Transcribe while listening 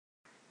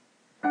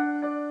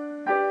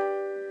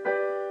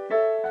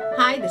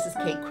Hi, this is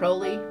Cate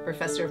Crowley,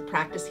 Professor of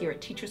Practice here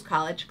at Teachers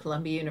College,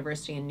 Columbia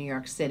University in New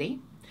York City.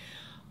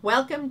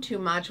 Welcome to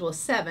Module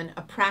 7,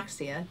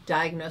 Apraxia,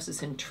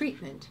 Diagnosis and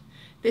Treatment.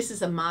 This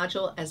is a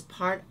module as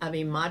part of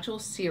a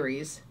module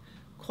series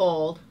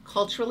called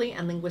Culturally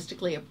and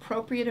Linguistically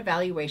Appropriate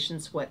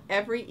Evaluations, What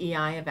Every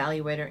EI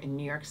Evaluator in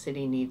New York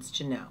City Needs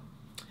to Know.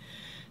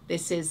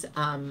 This is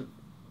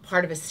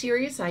part of a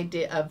series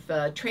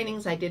of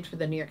trainings I did for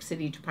the New York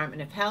City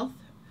Department of Health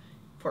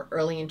for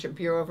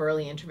Bureau of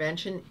Early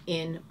Intervention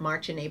in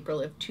March and April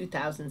of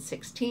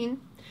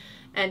 2016.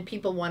 And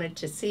people wanted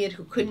to see it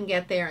who couldn't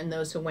get there, and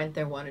those who went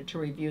there wanted to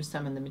review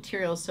some of the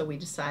materials, so we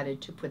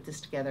decided to put this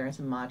together as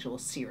a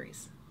module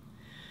series.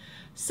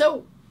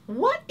 So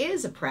what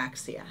is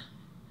apraxia?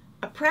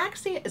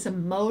 Apraxia is a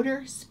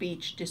motor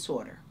speech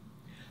disorder.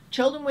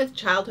 Children with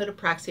childhood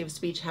apraxia of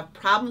speech have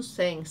problems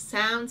saying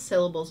sounds,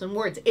 syllables, and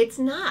words. It's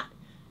not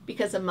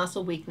because of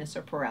muscle weakness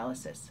or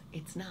paralysis.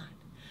 It's not.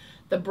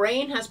 The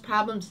brain has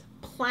problems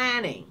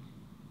planning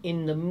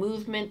in the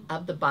movement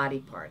of the body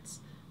parts,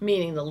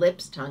 meaning the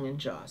lips, tongue, and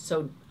jaw.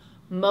 So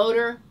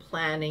motor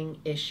planning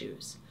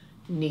issues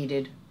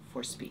needed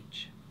for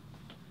speech.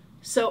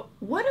 So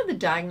what are the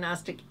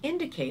diagnostic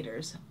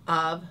indicators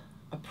of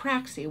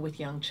apraxia with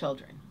young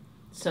children?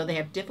 So they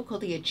have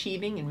difficulty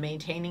achieving and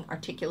maintaining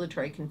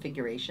articulatory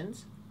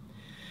configurations.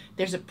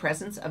 There's a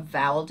presence of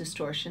vowel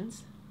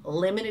distortions,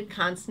 limited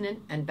consonant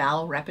and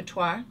vowel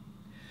repertoire,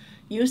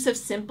 use of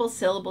simple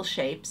syllable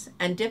shapes,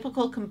 and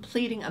difficult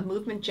completing a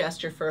movement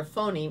gesture for a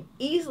phoneme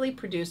easily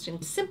produced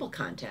in simple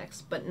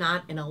context, but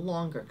not in a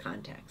longer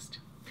context.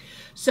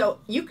 So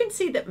you can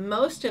see that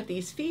most of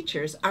these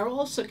features are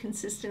also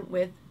consistent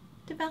with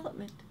typical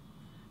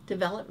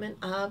development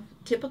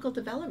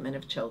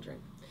of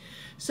children.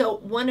 So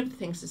one of the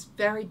things is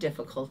very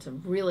difficult to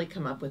really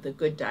come up with a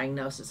good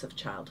diagnosis of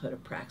childhood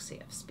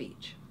apraxia of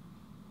speech.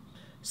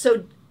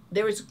 So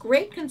there is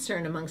great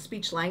concern among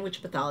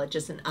speech-language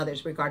pathologists and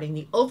others regarding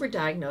the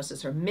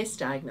overdiagnosis or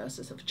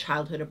misdiagnosis of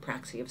childhood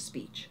apraxia of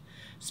speech.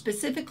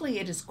 Specifically,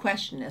 it is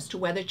questioned as to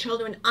whether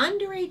children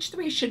under age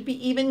 3 should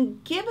be even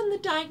given the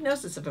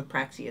diagnosis of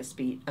apraxia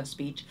of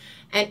speech,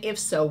 and if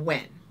so,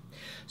 when.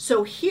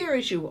 So here,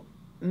 as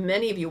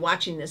many of you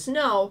watching this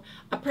know,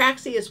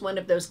 apraxia is one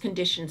of those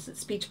conditions that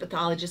speech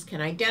pathologists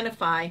can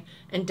identify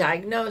and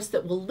diagnose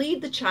that will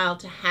lead the child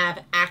to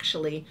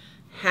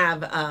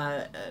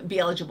be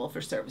eligible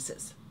for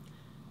services.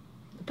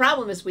 The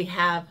problem is we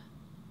have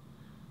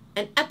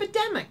an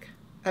epidemic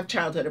of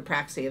childhood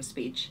apraxia of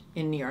speech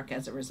in New York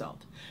as a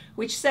result,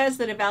 which says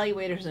that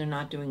evaluators are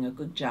not doing a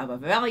good job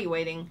of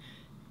evaluating,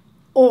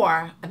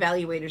 or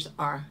evaluators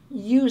are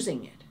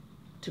using it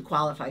to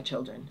qualify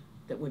children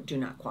that do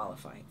not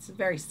qualify. It's a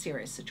very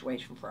serious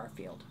situation for our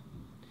field.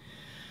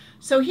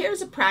 So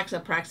here's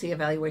apraxia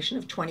evaluation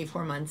of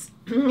 24 months.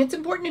 It's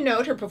important to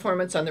note her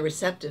performance on the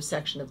receptive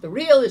section of the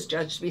reel is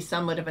judged to be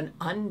somewhat of an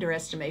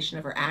underestimation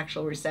of her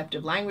actual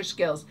receptive language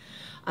skills.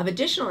 Of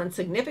additional and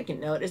significant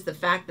note is the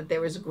fact that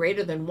there is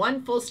greater than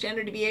 1 full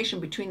standard deviation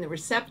between the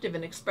receptive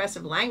and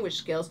expressive language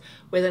skills,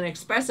 with an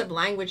expressive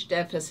language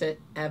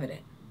deficit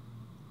evident.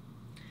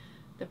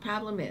 The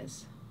problem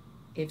is,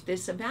 if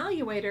this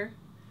evaluator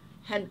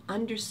had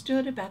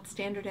understood about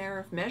standard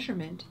error of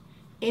measurement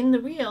in the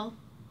reel,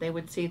 they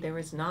would see there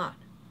is not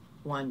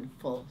 1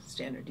 full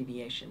standard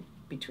deviation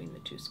between the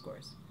 2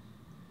 scores.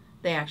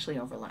 They actually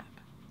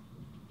overlap.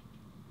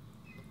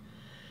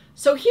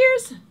 So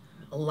here's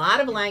a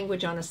lot of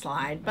language on a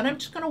slide, but I'm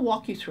just going to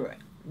walk you through it.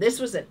 This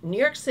was a New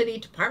York City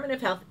Department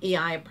of Health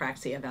EI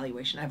Apraxia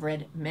evaluation. I've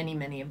read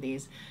many of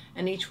these,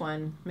 and each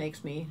one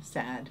makes me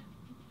sad.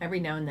 Every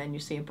now and then you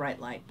see a bright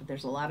light, but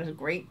there's a lot of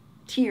great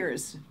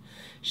tears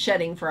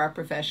shedding for our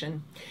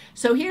profession.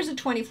 So here's a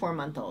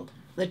 24-month-old.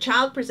 The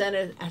child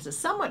presented as a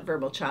somewhat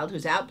verbal child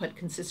whose output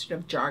consisted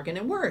of jargon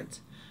and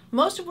words.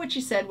 Most of what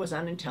she said was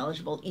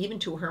unintelligible, even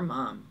to her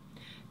mom.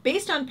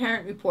 Based on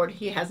parent report,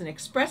 he has an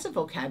expressive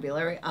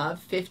vocabulary of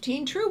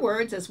 15 true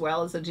words as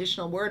well as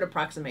additional word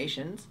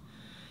approximations.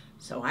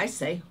 So I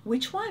say,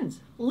 which ones?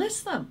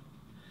 List them.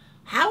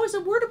 How is a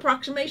word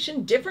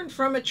approximation different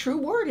from a true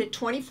word at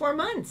 24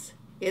 months?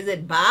 Is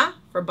it ba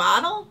for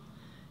bottle?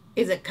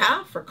 Is it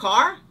ka for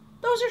car?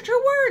 Those are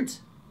true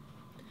words.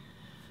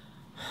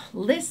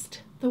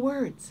 List the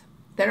words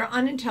that are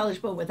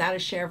unintelligible without a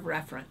share of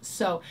reference.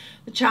 So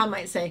the child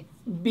might say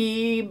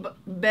beeb,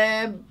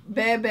 beb,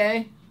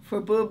 bebe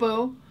for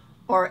boo-boo,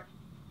 or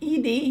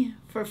Edie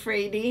for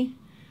Freddy,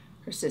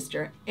 her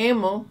sister,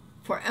 Emo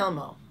for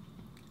Elmo.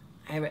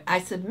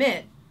 I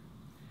submit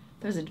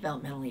those are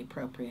developmentally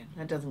appropriate.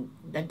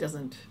 That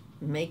doesn't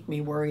make me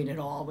worried at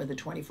all with a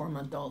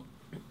 24-month-old.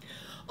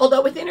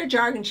 Although within her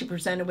jargon she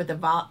presented with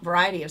a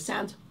variety of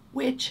sounds.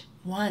 Which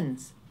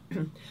ones?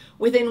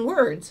 Within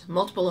words,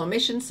 multiple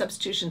omissions,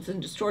 substitutions,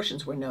 and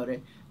distortions were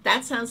noted.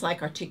 That sounds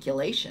like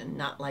articulation,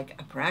 not like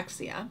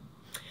apraxia.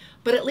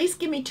 But at least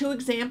give me 2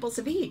 examples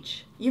of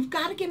each. You've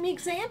got to give me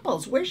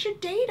examples. Where's your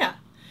data?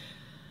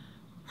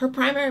 Her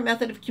primary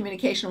method of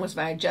communication was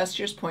via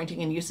gestures,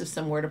 pointing, and use of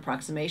some word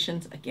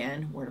approximations.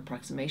 Again, word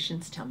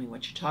approximations, tell me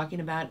what you're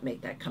talking about,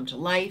 make that come to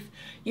life.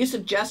 Use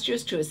of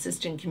gestures to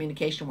assist in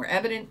communication were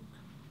evident.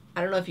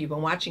 I don't know if you've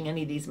been watching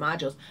any of these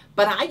modules,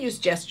 but I use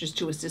gestures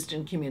to assist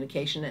in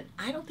communication, and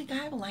I don't think I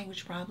have a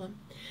language problem.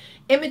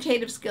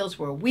 Imitative skills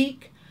were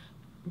weak.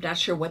 I'm not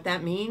sure what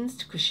that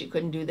means, because she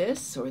couldn't do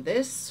this,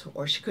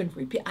 or she couldn't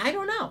repeat. I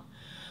don't know.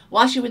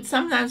 While she would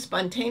sometimes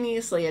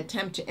spontaneously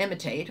attempt to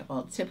imitate,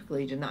 well, it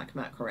typically did not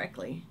come out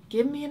correctly.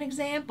 Give me an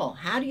example.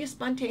 How do you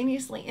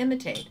spontaneously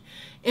imitate?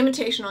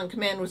 Imitation on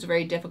command was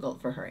very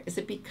difficult for her. Is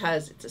it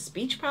because it's a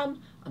speech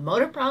problem, a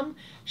motor problem?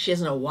 She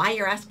doesn't know why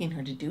you're asking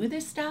her to do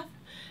this stuff?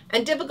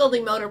 And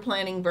difficulty motor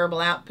planning verbal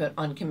output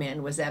on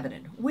command was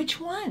evident. Which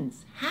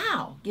ones?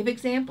 How? Give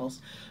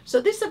examples. So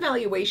this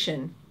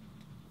evaluation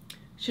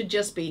should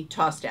just be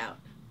tossed out.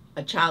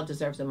 A child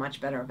deserves a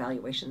much better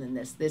evaluation than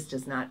this. This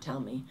does not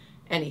tell me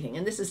anything.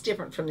 And this is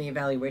different from the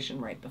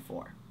evaluation right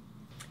before.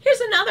 Here's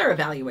another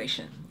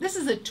evaluation. This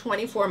is a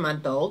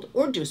 24-month-old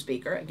Urdu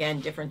speaker, again,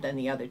 different than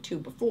the other two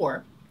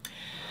before.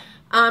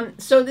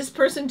 So this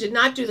person did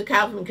not do the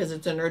Kaufman because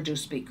it's an Urdu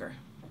speaker.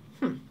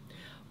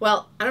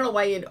 Well, I don't know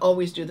why you'd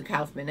always do the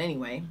Kaufman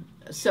anyway.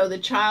 So the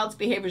child's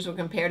behaviors were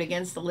compared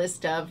against the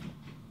list of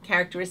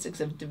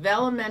characteristics of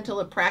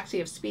developmental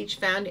apraxia of speech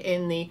found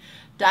in the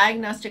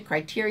diagnostic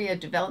criteria of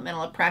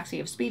developmental apraxia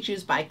of speech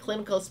used by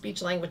clinical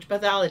speech-language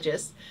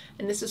pathologists.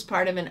 And this is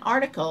part of an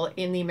article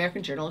in the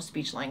American Journal of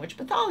Speech-Language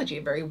Pathology,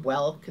 a very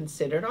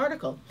well-considered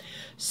article.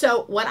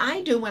 So what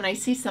I do when I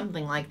see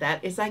something like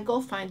that is I go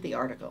find the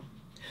article.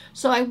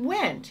 So I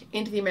went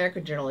into the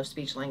American Journal of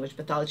Speech-Language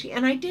Pathology,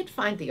 and I did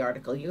find the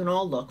article. You can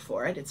all look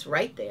for it. It's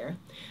right there.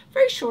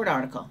 Very short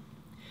article.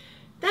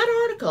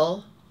 That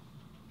article,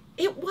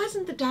 it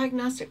wasn't the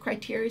diagnostic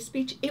criteria of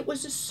speech. It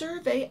was a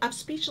survey of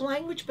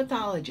speech-language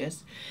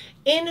pathologists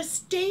in a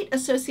state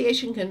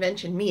association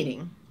convention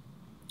meeting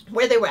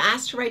where they were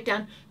asked to write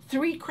down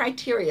 3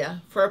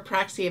 criteria for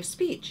apraxia of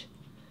speech.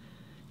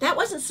 That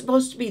wasn't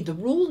supposed to be the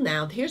rule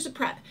now.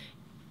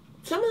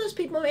 Some of those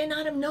people may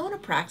not have known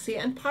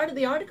apraxia, and part of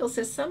the article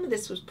says some of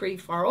this was pretty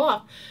far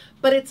off,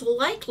 but it's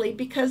likely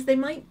because they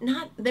might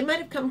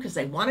have come because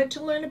they wanted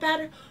to learn about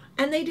it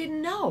and they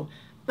didn't know.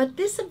 But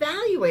this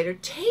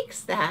evaluator takes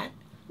that,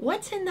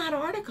 what's in that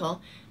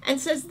article, and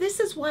says this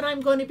is what I'm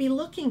going to be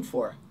looking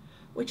for,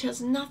 which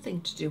has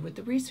nothing to do with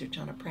the research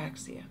on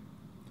apraxia.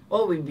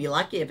 Well, we'd be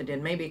lucky if it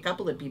did. Maybe a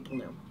couple of people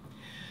knew.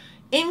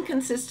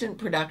 Inconsistent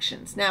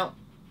productions. Now,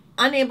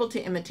 unable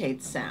to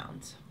imitate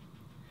sounds.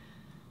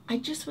 I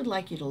just would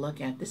like you to look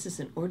at, this is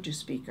an Urdu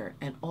speaker,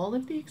 and all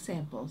of the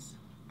examples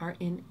are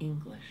in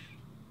English.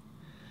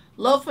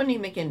 Low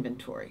phonemic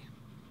inventory.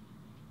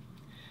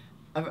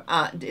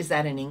 Is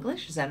that in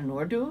English? Is that in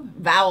Urdu?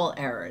 Vowel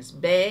errors.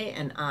 Bay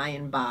and I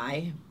and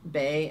by.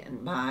 Bay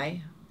and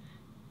by.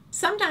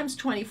 Sometimes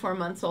 24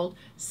 months old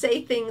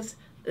say things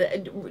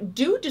that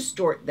do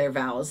distort their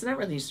vowels. They're not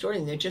really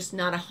distorting. They're just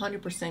not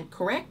 100%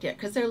 correct yet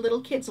because they're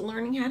little kids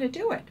learning how to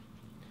do it.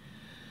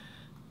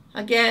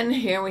 Again,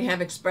 here we have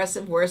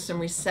expressive worse than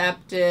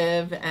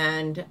receptive,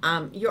 and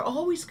you're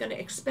always going to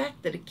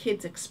expect that a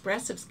kid's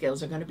expressive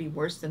skills are going to be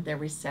worse than their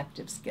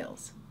receptive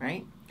skills,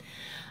 right?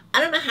 I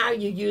don't know how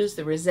you use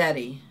the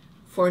Rossetti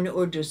for an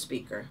Urdu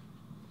speaker,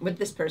 but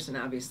this person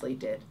obviously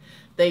did.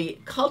 The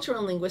cultural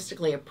and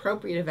linguistically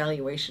appropriate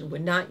evaluation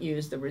would not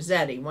use the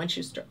Rossetti. Once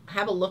you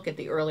have a look at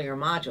the earlier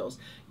modules,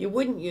 you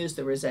wouldn't use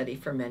the Rossetti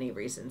for many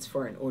reasons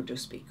for an Urdu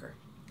speaker.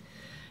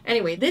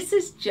 Anyway, this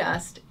is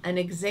just an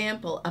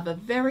example of a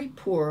very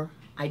poor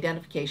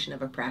identification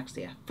of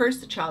apraxia. First,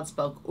 the child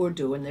spoke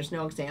Urdu, and there's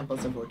no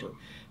examples of Urdu.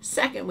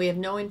 Second, we have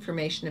no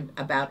information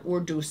about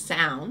Urdu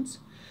sounds.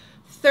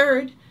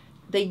 Third,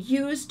 they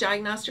used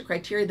diagnostic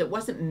criteria that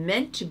wasn't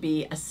meant to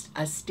be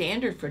a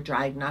standard for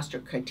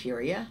diagnostic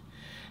criteria.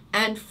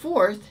 And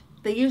fourth,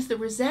 they used the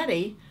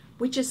Rossetti,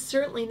 which is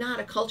certainly not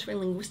a culturally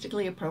and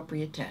linguistically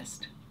appropriate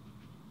test.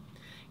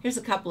 Here's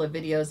a couple of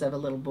videos of a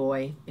little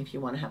boy, if you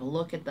want to have a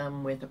look at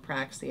them with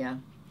apraxia.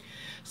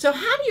 So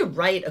how do you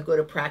write a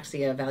good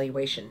apraxia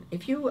evaluation?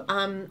 If you,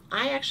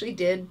 I actually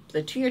did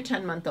the 2 or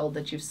 10-month-old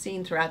that you've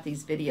seen throughout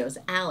these videos,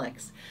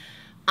 Alex.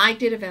 I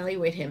did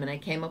evaluate him, and I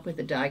came up with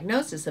a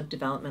diagnosis of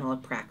developmental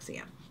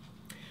apraxia.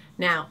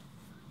 Now,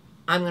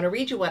 I'm going to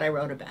read you what I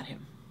wrote about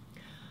him.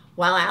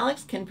 While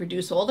Alex can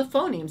produce all the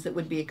phonemes that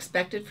would be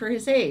expected for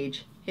his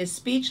age, his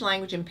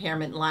speech-language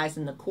impairment lies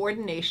in the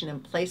coordination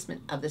and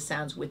placement of the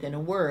sounds within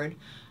a word,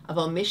 of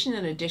omission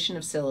and addition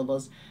of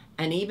syllables,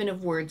 and even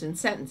of words and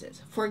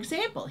sentences. For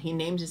example, he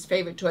names his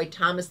favorite toy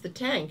Thomas the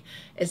Tank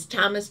as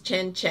Thomas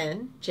Chen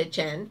Chen,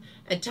 Che-Chen,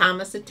 and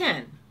Thomas the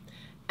Ten.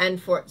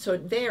 So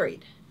it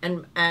varied.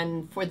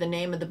 And for the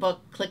name of the book,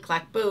 Click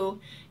Clack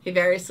Boo, he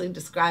variously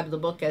described the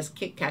book as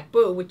Kick Cack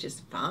Boo, which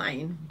is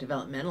fine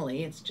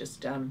developmentally. It's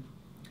just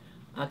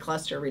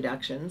cluster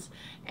reductions,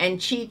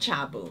 and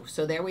chi-cha-bu.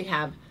 So there we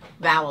have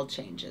vowel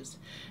changes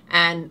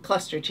and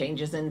cluster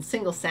changes and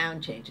single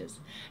sound changes.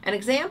 An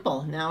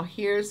example, now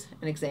here's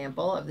an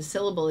example of the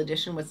syllable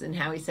addition was in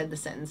how he said the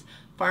sentence,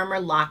 farmer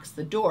locks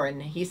the door,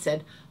 and he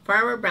said,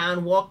 Farmer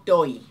Brown walked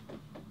doi.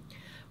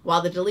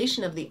 While the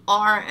deletion of the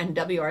R and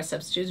WR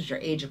substitutions are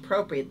age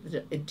appropriate,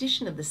 the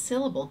addition of the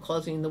syllable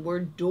causing the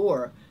word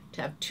door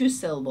to have two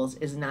syllables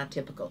is not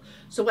typical.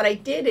 So what I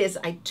did is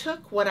I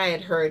took what I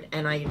had heard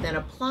and I then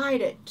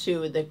applied it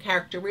to the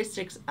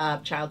characteristics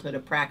of childhood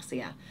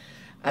apraxia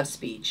of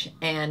speech,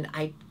 and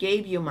I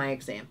gave you my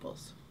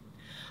examples.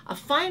 A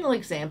final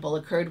example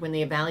occurred when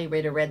the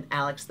evaluator read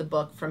Alex the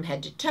book from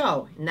head to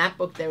toe. In that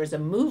book there is a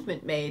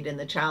movement made and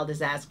the child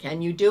is asked,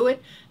 can you do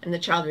it? And the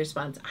child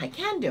responds, I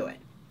can do it.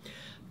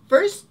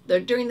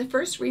 During the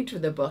first read through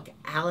the book,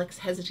 Alex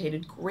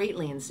hesitated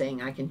greatly in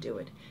saying, I can do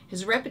it.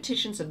 His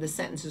repetitions of the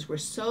sentences were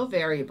so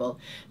variable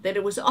that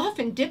it was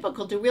often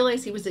difficult to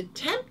realize he was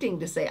attempting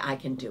to say, I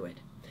can do it.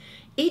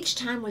 Each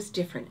time was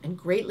different and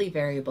greatly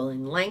variable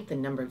in length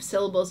and number of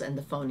syllables and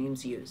the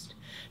phonemes used.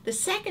 The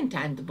second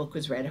time the book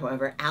was read,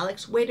 however,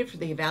 Alex waited for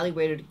the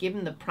evaluator to give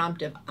him the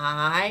prompt of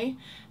I,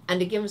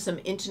 and to give him some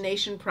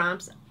intonation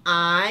prompts,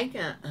 I,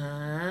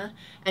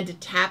 and to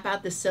tap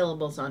out the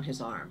syllables on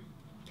his arm.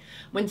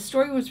 When the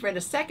story was read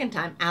a second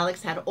time,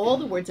 Alex had all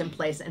the words in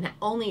place and had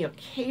only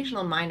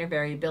occasional minor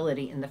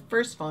variability in the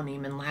first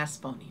phoneme and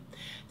last phoneme.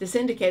 This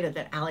indicated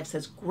that Alex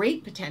has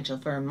great potential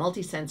for a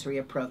multisensory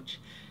approach,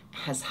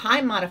 has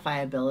high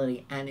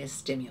modifiability, and is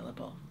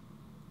stimulable.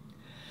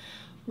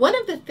 One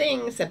of the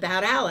things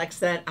about Alex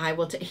that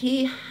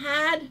he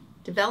had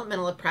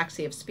developmental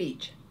apraxia of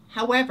speech.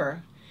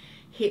 However,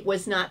 it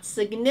was not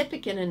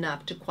significant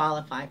enough to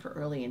qualify for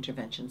early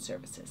intervention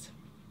services.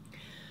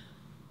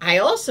 I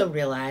also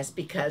realized,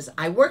 because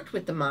I worked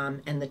with the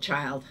mom and the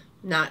child,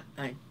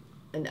 I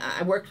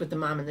worked with the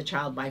mom and the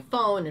child by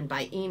phone and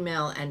by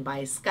email and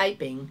by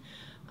Skyping,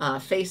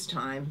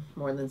 FaceTime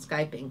more than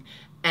Skyping,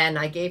 and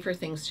I gave her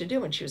things to do.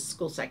 When she was a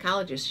school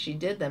psychologist, she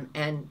did them,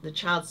 and the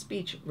child's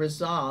speech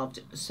resolved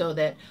so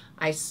that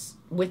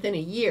within a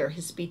year,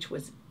 his speech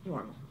was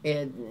normal.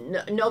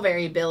 No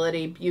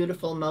variability,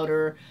 beautiful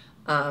motor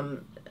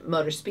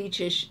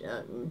speech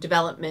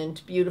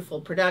development, beautiful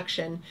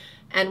production.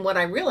 And what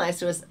I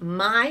realized was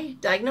my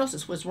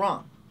diagnosis was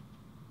wrong.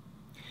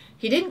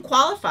 He didn't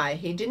qualify.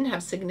 He didn't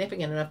have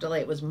significant enough delay.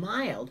 It was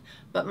mild.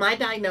 But my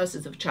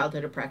diagnosis of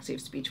childhood apraxia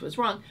of speech was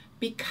wrong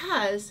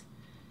because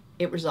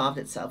it resolved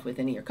itself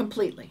within a year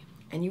completely.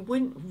 And you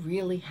wouldn't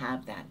really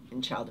have that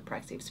in childhood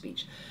apraxia of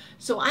speech.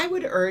 So I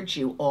would urge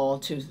you all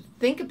to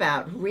read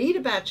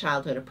about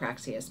childhood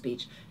apraxia of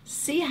speech,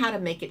 see how to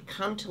make it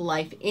come to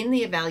life in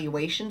the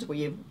evaluations where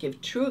you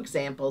give true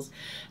examples,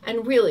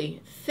 and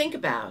really think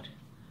about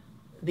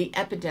the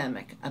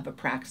epidemic of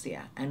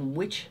apraxia and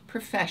which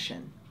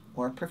profession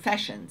or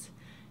professions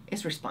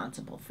is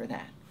responsible for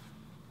that.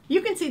 You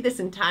can see this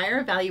entire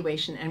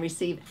evaluation and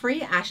receive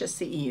free ASHA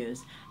CEUs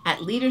at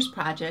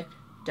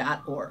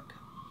leadersproject.org.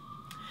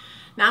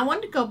 Now I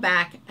wanted to go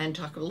back and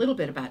talk a little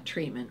bit about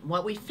treatment.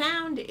 What we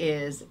found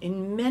is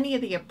in many of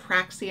the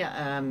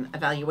apraxia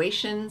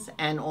evaluations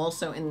and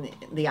also in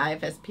the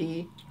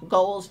IFSP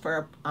goals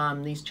for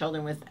these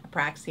children with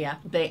apraxia,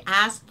 they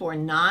ask for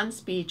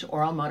non-speech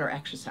oral motor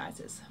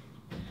exercises.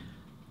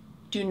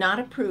 Do not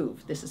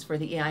approve, this is for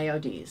the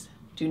EIODs,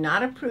 do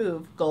not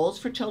approve goals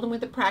for children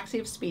with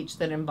apraxia of speech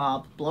that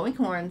involve blowing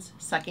horns,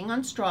 sucking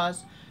on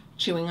straws,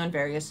 chewing on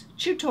various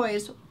chew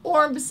toys,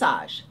 or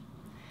massage.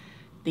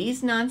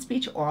 These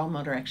non-speech oral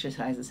motor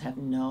exercises have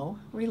no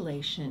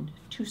relation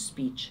to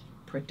speech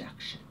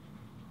production.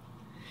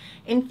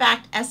 In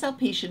fact,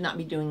 SLP should not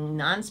be doing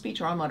non-speech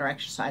oral motor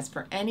exercise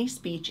for any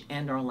speech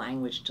and/or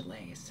language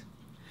delays.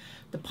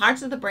 The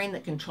parts of the brain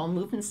that control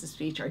movements of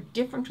speech are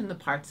different from the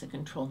parts that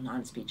control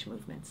non-speech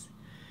movements.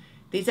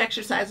 These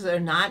exercises are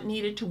not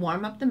needed to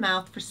warm up the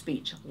mouth for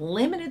speech.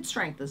 Limited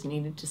strength is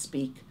needed to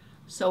speak,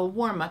 so a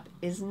warm-up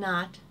is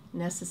not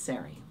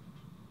necessary.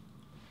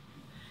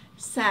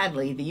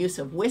 Sadly, the use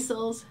of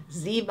whistles,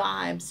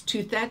 Z-vibes,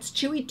 touthettes,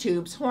 chewy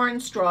tubes,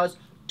 horns, straws,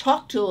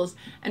 talk tools,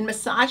 and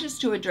massages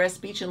to address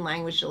speech and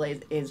language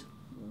delays is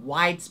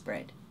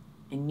widespread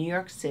in New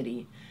York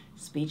City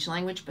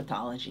speech-language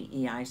pathology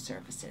EI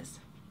services.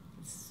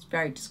 It's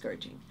very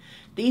discouraging.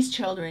 These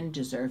children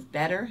deserve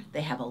better.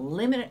 They have a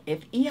limit.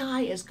 If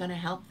EI is going to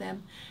help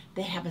them,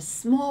 they have a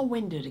small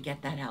window to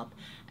get that help,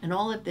 and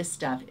all of this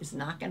stuff is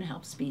not going to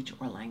help speech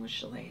or language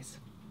delays.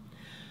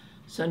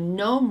 So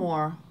no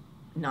more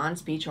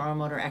non-speech oral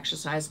motor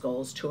exercise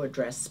goals to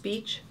address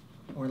speech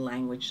or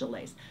language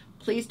delays.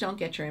 Please don't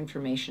get your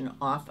information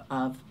off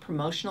of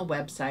promotional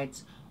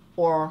websites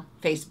or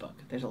Facebook.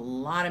 There's a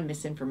lot of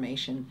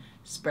misinformation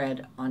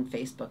spread on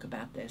Facebook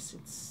about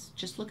this.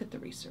 Just look at the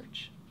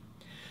research.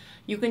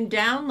 You can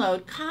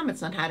download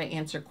comments on how to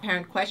answer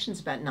parent questions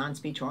about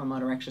non-speech oral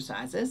motor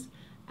exercises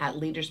at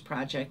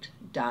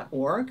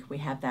leadersproject.org. We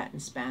have that in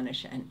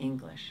Spanish and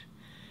English.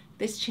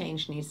 This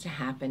change needs to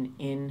happen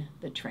in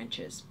the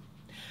trenches.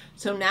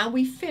 So now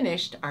we've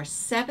finished our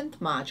 7th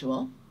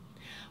module.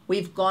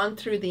 We've gone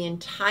through the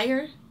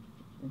entire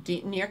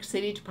New York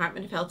City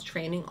Department of Health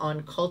training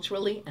on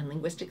culturally and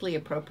linguistically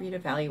appropriate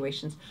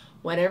evaluations,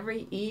 what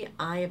every EI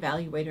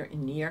evaluator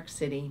in New York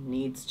City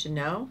needs to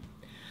know.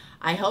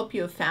 I hope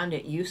you have found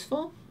it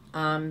useful.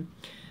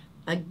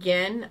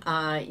 Again,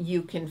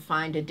 you can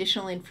find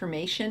additional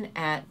information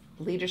at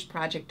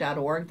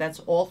leadersproject.org.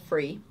 That's all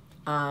free,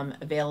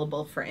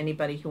 available for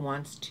anybody who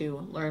wants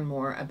to learn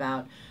more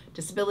about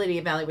disability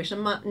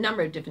evaluation, a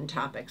number of different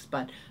topics,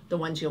 but the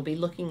ones you'll be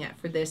looking at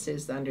for this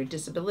is under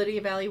disability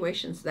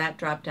evaluations, that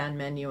drop-down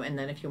menu, and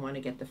then if you want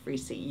to get the free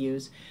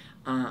CEUs,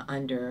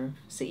 under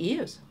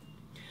CEUs.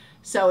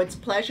 So it's a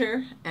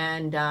pleasure,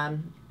 and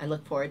I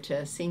look forward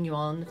to seeing you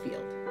all in the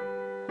field.